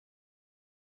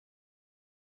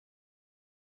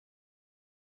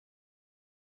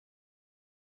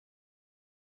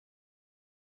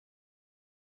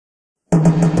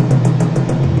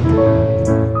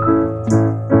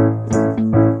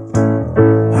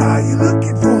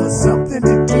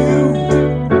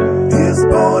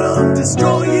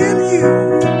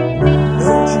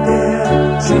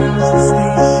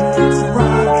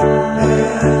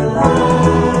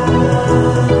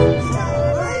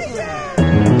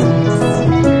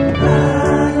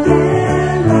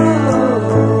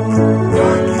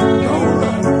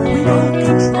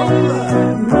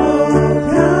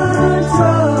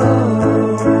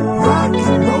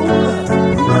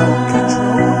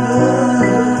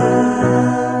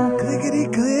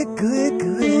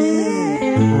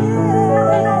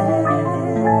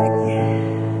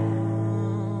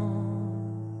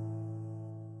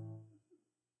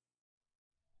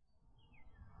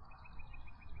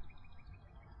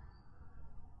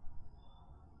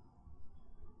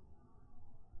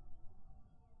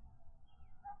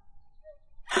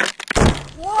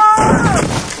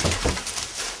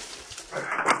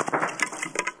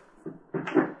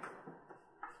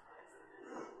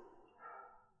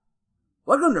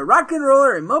Welcome to Rock and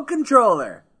Roller Remote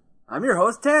Controller. I'm your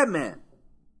host, Tabman.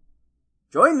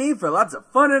 Join me for lots of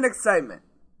fun and excitement.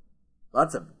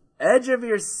 Lots of edge of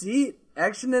your seat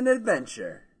action and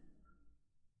adventure.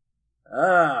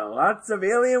 Lots of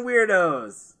alien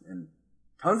weirdos and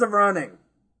tons of running.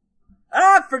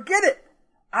 Forget it!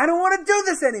 I don't want to do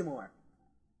this anymore.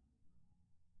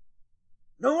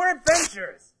 No more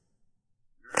adventures.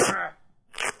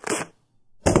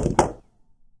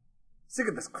 Sick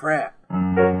of this crap.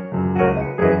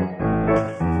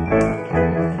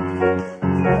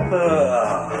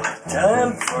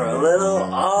 Time for a little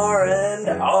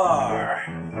R&R.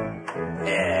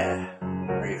 Yeah.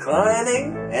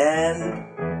 Reclining and...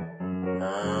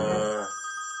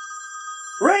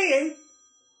 Ringing?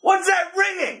 What's that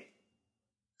ringing?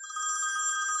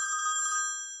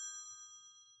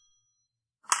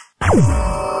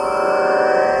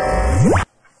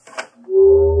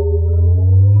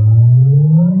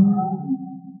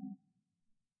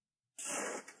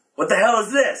 What the hell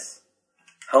is this?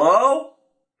 Hello?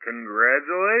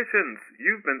 Congratulations!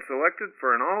 You've been selected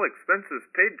for an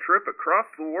all-expenses-paid trip across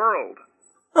the world.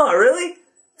 Oh, really?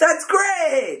 That's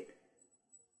great!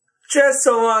 Just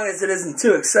so long as it isn't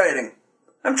too exciting.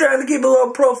 I'm trying to keep a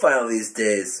low profile these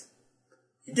days.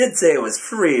 You did say it was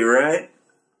free, right?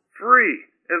 Free,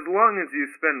 as long as you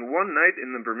spend one night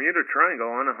in the Bermuda Triangle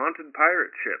on a haunted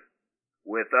pirate ship.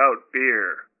 Without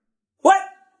beer. What?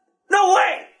 No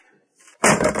way!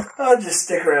 I'll just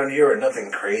stick around here where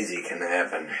nothing crazy can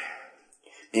happen.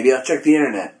 Maybe I'll check the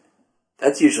internet.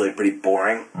 That's usually pretty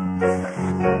boring.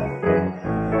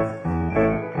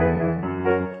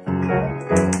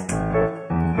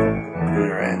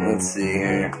 Alright, let's see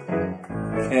here.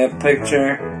 Cat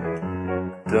picture.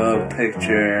 Dog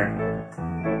picture.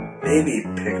 Baby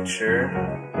picture.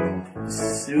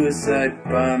 Suicide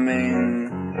bombing.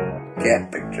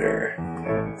 Cat picture.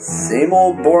 Same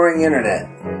old boring internet.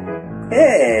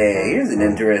 Hey, here's an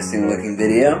interesting looking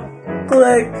video.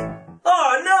 Click.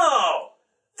 Oh no!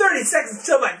 30 seconds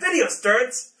till my video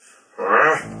starts.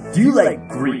 Do you like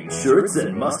green shirts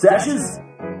and mustaches?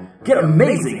 Get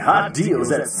amazing hot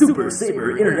deals at Super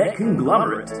Saver Internet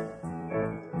Conglomerate.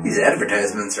 These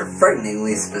advertisements are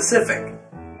frighteningly specific.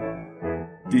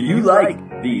 Do you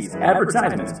like these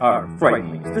advertisements are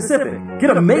frighteningly specific?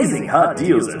 Get amazing hot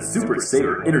deals at Super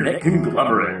Saver Internet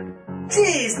Conglomerate.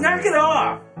 Jeez, knock it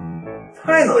off!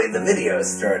 Finally, the video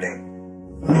is starting.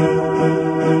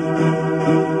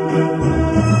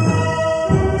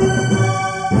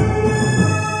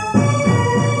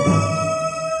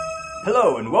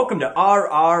 Hello and welcome to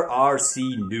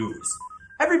RRRC News.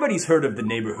 Everybody's heard of the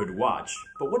Neighborhood Watch,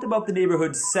 but what about the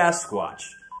neighborhood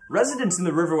Sasquatch? Residents in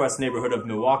the Riverwest neighborhood of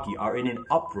Milwaukee are in an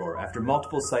uproar after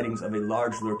multiple sightings of a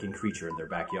large lurking creature in their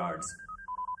backyards.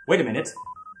 Wait a minute.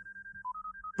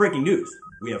 Breaking news.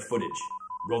 We have footage.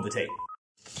 Roll the tape.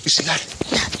 You see that?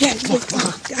 Yeah, I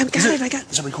got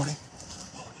it. Is it recording?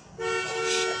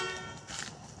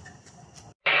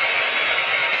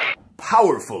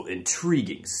 Powerful,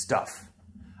 intriguing stuff.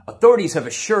 Authorities have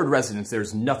assured residents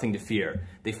there's nothing to fear.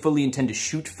 They fully intend to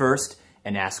shoot first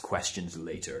and ask questions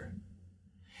later.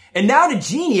 And now to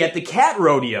Jeannie at the cat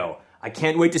rodeo. I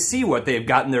can't wait to see what they have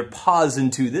gotten their paws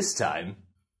into this time.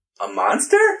 A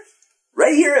monster?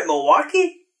 Right here at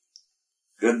Milwaukee?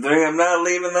 Good thing I'm not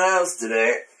leaving the house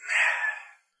today.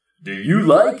 Do you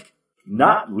like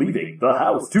not leaving the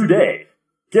house today?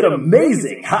 Get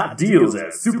amazing hot deals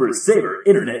at Super Saver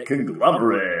Internet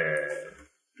Conglomerate.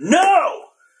 No!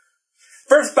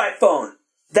 First by phone,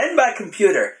 then by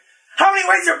computer. How many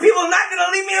ways are people not going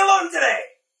to leave me alone today?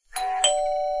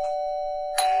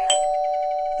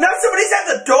 Now somebody's at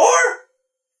the door?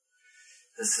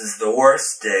 This is the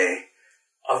worst day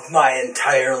of my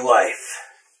entire life.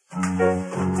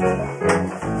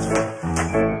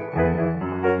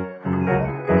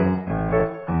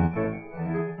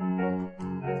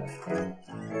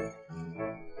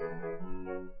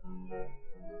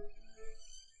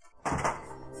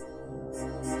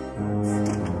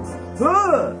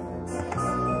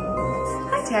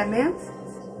 Tabman.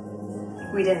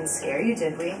 We didn't scare you,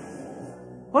 did we?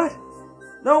 What?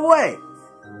 No way!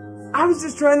 I was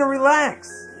just trying to relax.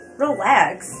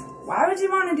 Relax? Why would you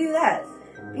want to do that?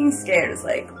 Being scared is,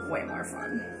 like, way more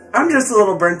fun. I'm just a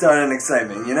little burnt out on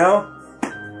excitement, you know?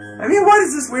 I mean, why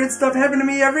does this weird stuff happen to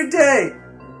me every day?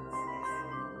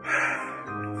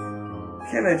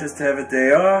 Can't I just have a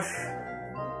day off?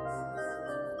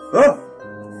 Oh!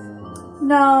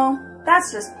 No,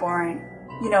 that's just boring.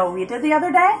 You know what we did the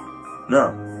other day?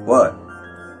 No. What?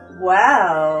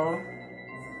 Well...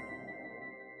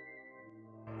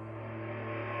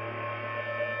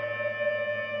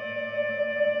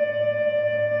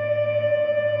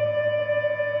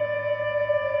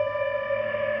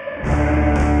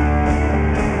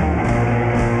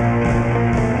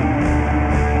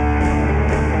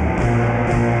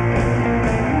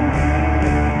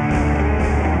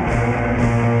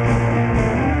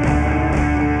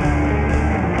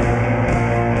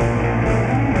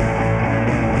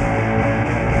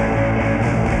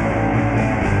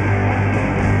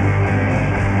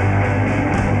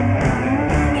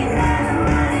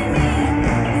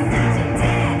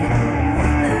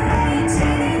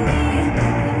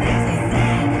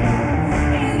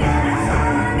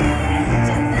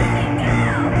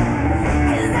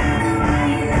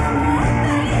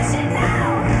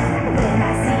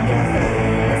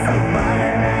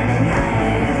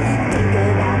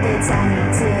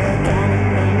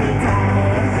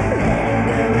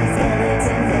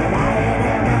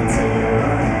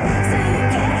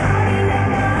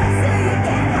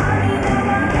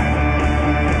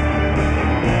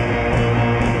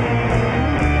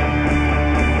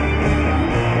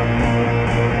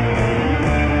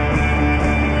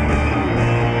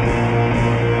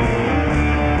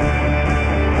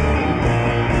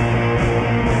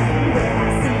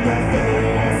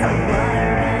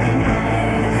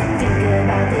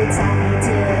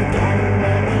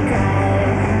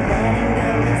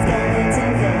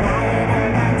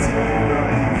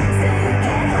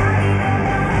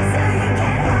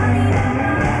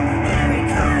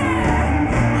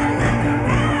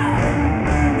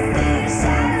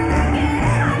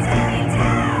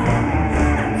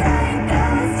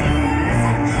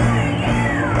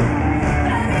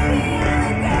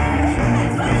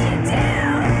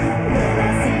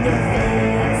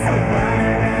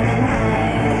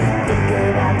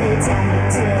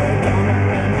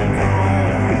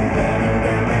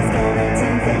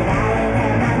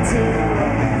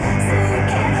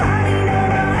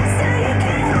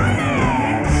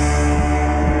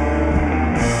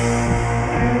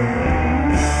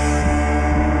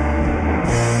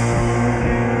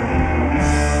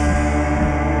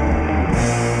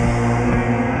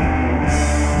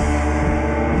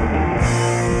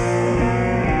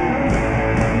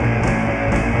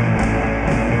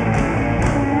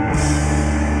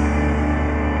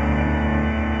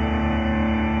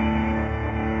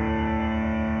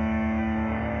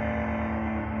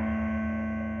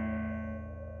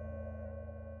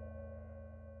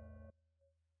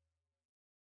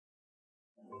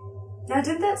 Now,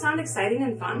 didn't that sound exciting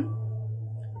and fun?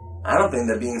 I don't think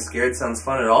that being scared sounds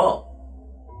fun at all.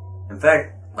 In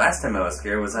fact, last time I was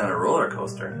scared was on a roller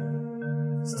coaster.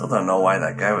 Still don't know why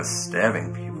that guy was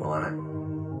stabbing people on it.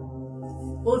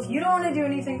 Well, if you don't want to do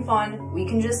anything fun, we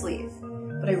can just leave.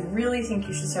 But I really think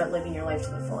you should start living your life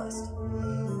to the fullest.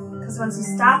 Because once you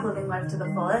stop living life to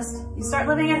the fullest, you start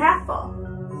living at half full.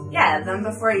 Yeah, then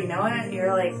before you know it,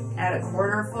 you're like at a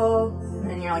quarter full, and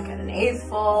then you're like at an eighth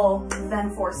full,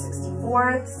 then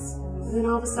 4/64ths, and then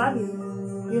all of a sudden,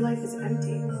 your life is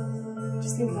empty.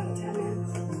 Just think about it, Tad Man.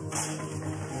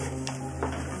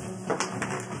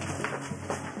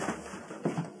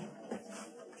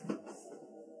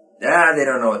 Ah, they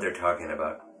don't know what they're talking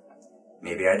about.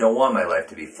 Maybe I don't want my life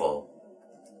to be full.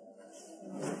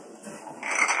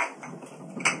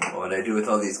 What would I do with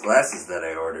all these glasses that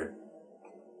I ordered?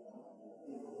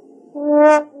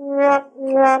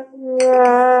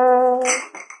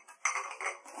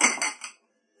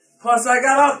 Plus, I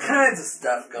got all kinds of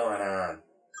stuff going on.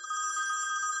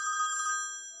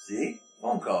 See?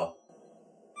 Phone call.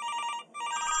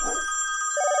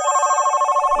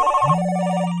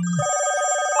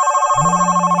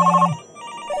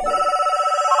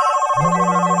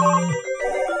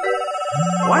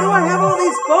 Why do I have all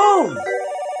these phones?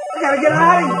 I gotta get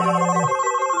out of here.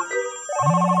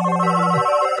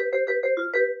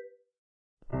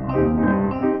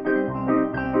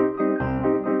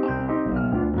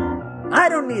 I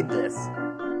don't need this.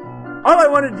 All I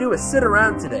wanted to do was sit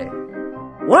around today.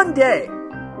 One day.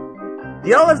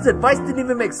 The Olive's advice didn't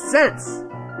even make sense.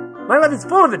 My life is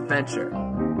full of adventure.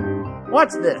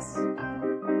 Watch this.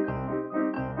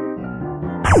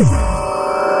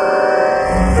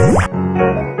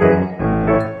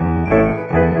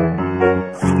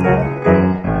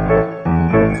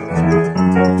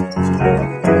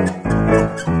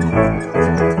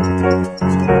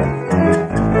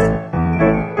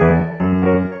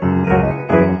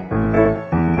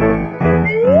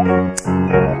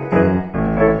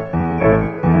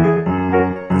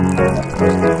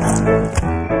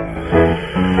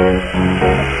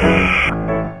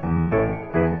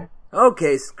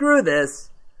 Okay, screw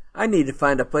this. I need to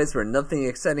find a place where nothing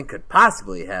exciting could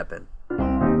possibly happen.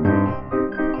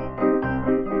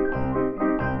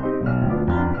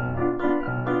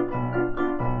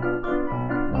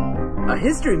 A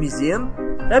history museum?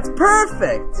 That's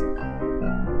perfect!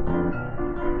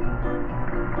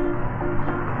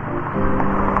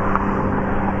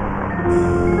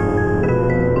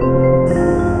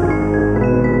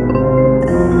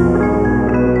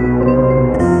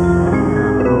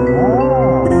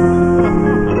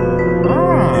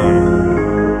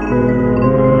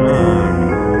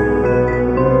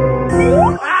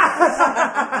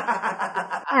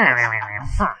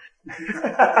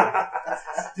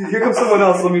 Dude, here comes someone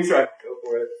else. Let me try. Go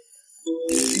for it.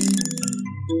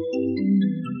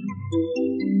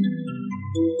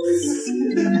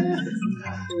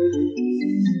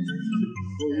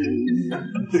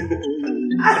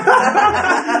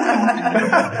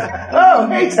 Oh,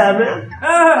 hey, Tavin.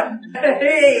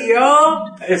 Hey,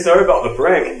 y'all! Hey, sorry about the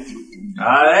prank.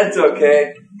 That's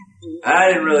okay. I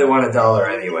didn't really want $1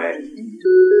 anyway.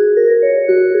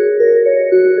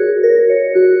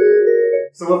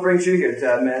 So what brings you here,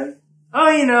 Tab Man? Oh,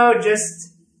 you know,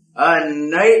 just a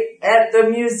night at the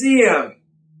museum.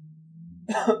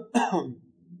 How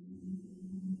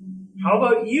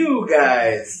about you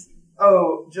guys?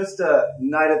 Oh, just a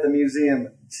night at the museum,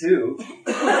 too.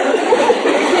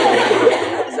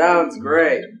 Sounds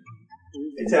great.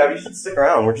 Hey, Tab, you should stick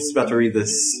around. We're just about to read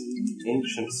this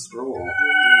ancient scroll.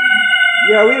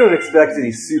 Yeah, we don't expect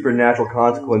any supernatural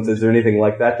consequences or anything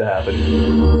like that to happen.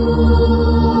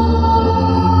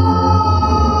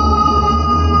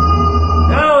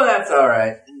 No, that's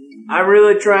alright. I'm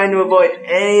really trying to avoid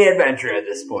any adventure at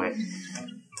this point.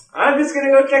 I'm just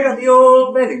gonna go check out the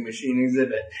old vending machine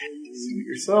exhibit. Suit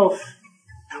yourself.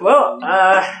 Well,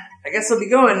 I guess I'll be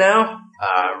going now.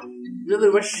 Really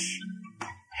wish I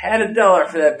had $1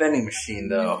 for that vending machine,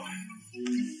 though.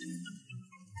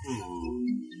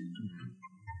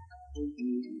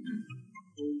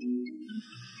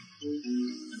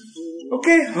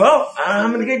 Okay, well,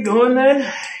 I'm gonna get going then.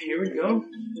 Here we go.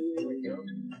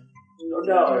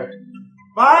 $1.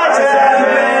 Bye,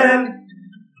 Tavin!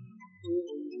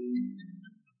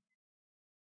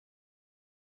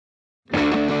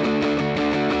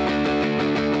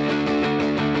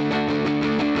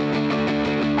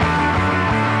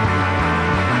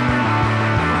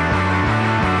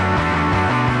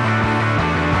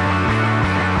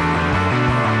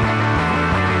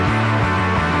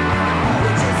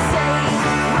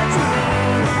 What you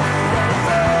mean?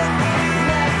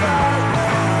 Never,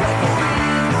 never.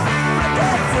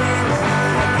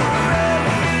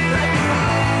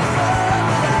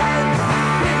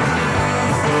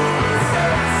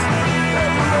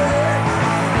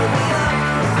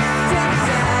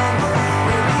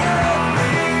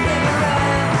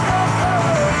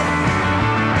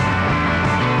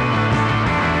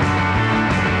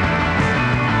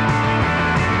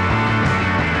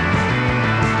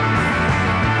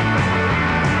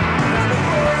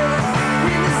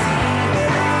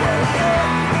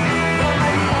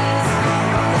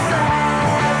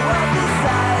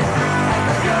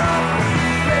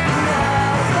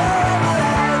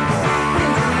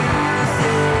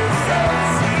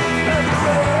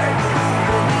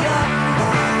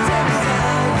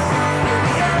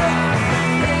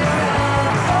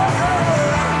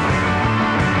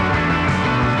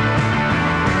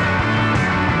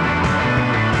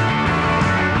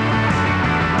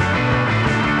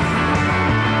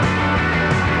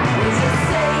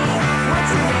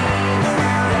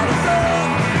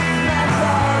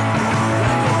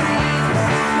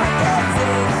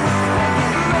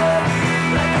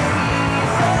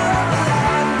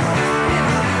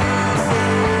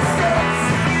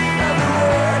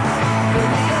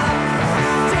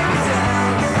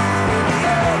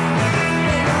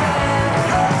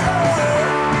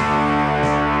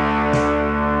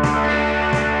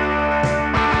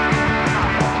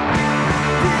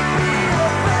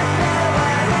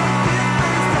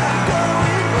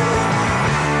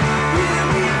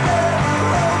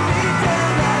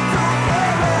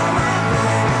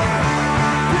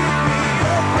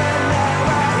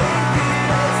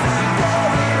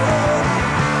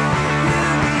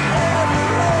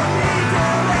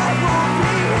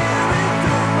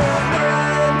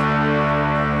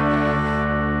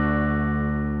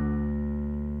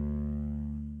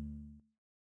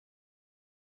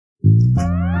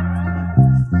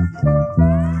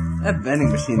 That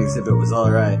vending machine exhibit was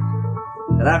alright.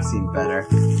 But I've seen better.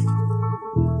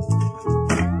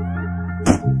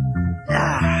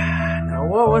 Now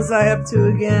what was I up to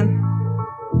again?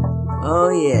 Oh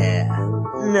yeah,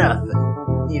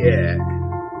 nothing. Yeah.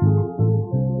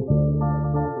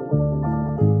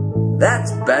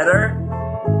 That's better.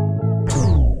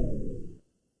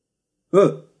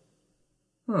 Ugh.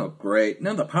 Oh great,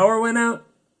 now the power went out?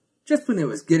 Just when it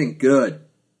was getting good.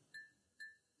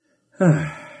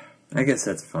 I guess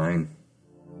that's fine.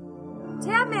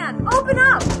 Tabman, open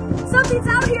up! Something's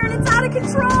out here and it's out of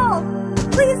control!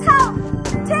 Please help!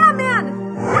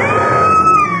 Tabman!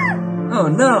 Ah! Oh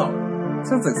no!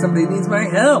 Sounds like somebody needs my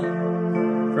help.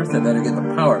 First I better get the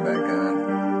power back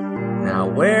on. Now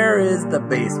where is the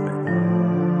basement?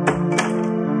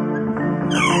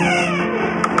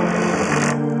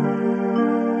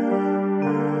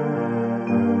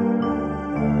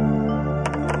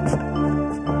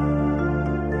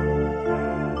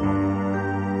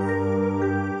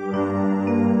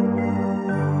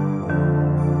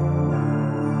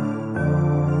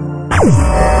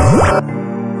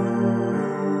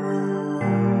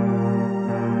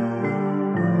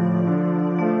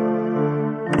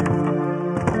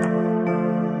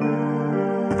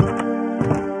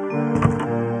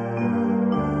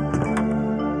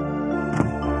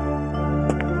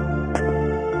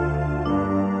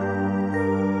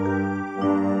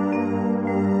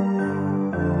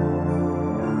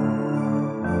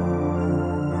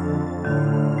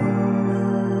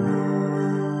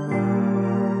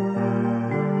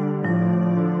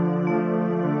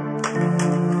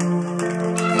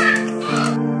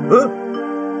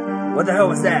 What the hell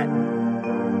was that?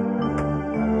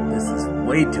 This is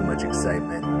way too much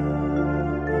excitement.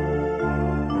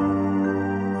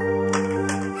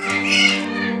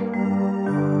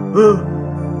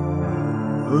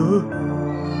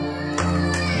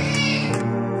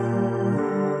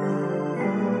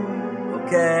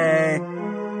 Okay.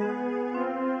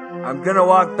 I'm gonna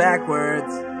walk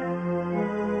backwards.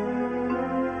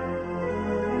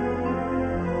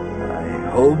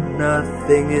 I hope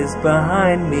nothing is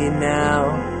behind me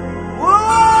now.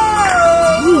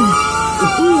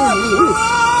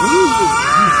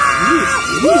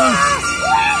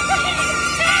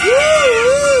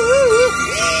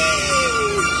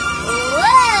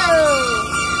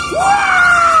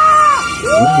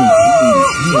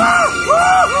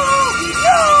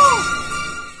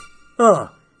 Oh,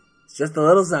 it's just the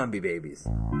little zombie babies.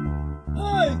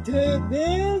 Hi,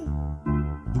 Tabman.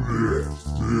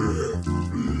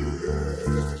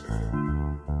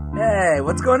 Hey,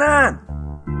 what's going on?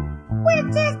 We're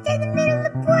just in the middle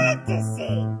of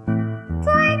practicing.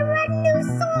 Trying to write a new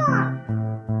song.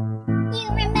 You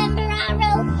remember our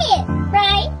old hit,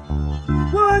 right?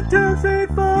 1, 2, 3,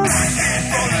 4.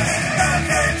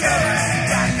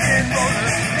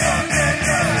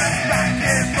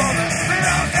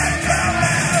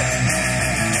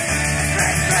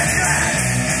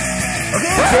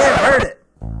 Okay, I've heard it.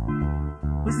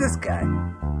 Who's this guy?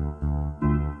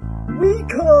 We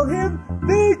call him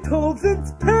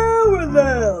Beethoven's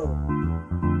Parallel.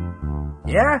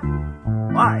 Yeah?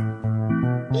 Why?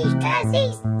 Because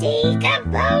he's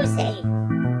decomposing.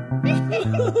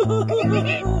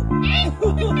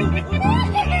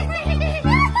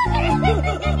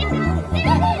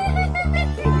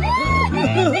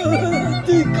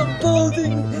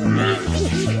 Decomposing.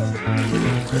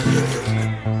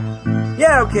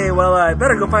 Yeah, okay, well, I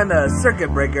better go find the circuit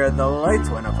breaker. The lights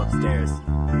went up upstairs.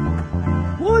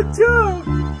 Watch out!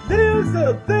 There's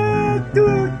a bad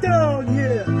dude down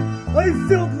here. I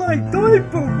filled my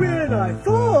diaper when I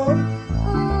saw him.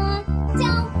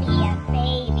 Don't be a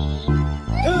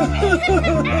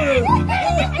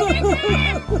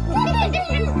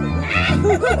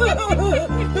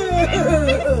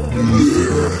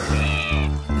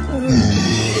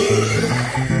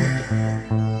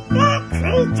That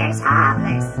creature's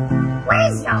harmless.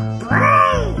 Where's your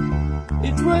brain?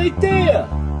 It's right there.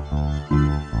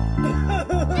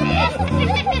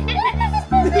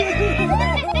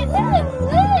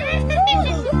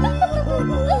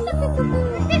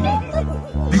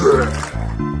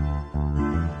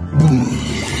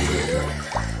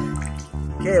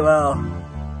 Okay, well,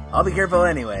 I'll be careful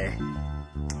anyway.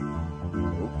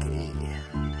 Okay.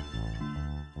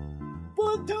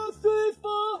 1, 2, 3,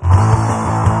 4.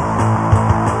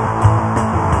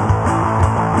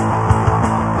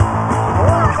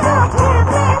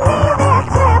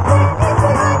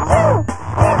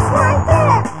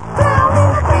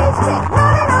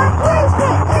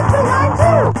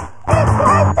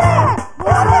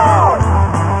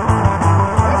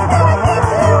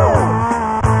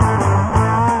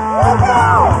 Look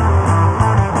out!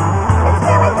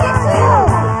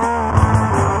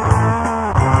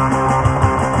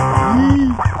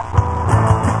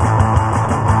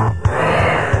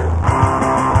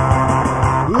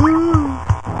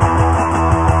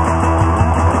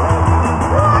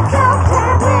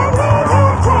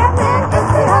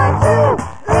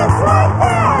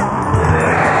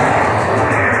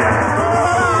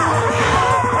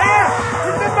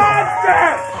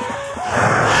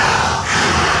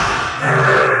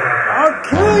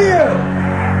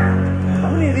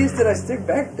 music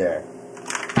back there?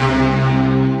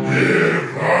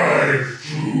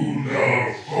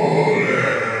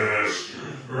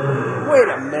 Wait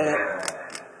a minute.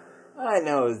 I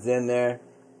know who's in there.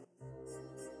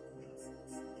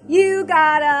 You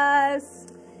got us!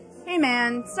 Hey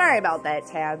man, sorry about that,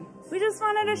 Tab. We just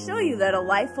wanted to show you that a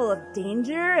life full of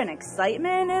danger and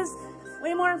excitement is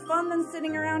way more fun than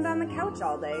sitting around on the couch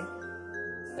all day.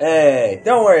 Hey,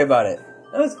 don't worry about it.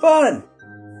 It was fun.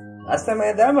 Last time I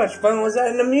had that much fun was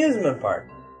at an amusement park.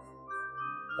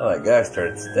 Oh, that guy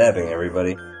started stabbing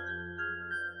everybody.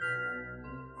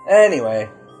 Anyway,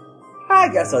 I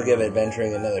guess I'll give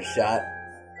adventuring another shot.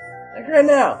 Like right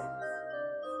now.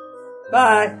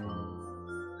 Bye.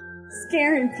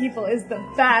 Scaring people is the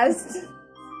best.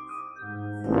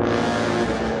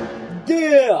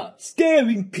 Yeah,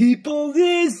 scaring people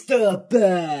is the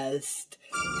best.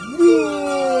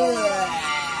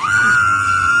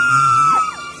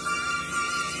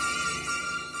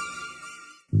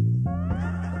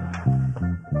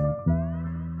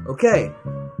 Okay,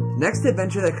 next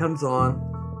adventure that comes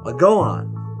along, I'll go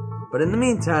on. But in the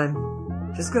meantime,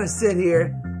 just gonna sit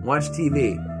here and watch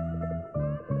TV.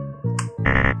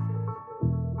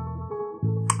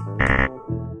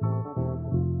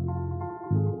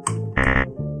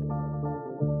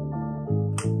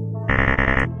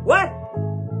 What?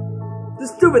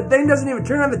 This stupid thing doesn't even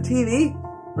turn on the TV?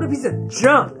 What a piece of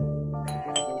junk!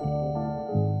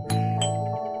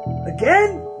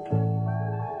 Again?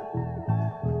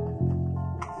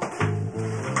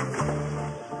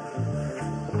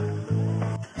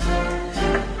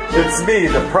 It's me,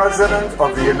 the President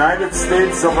of the United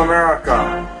States of America.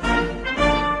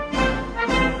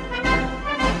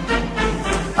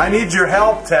 I need your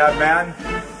help, Tab Man.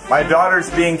 My daughter's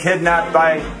being kidnapped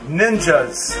by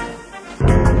ninjas.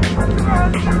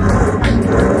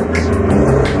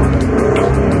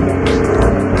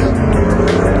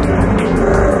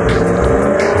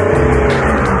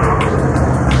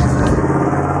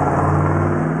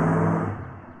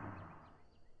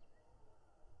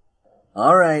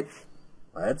 Alright,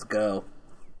 let's go.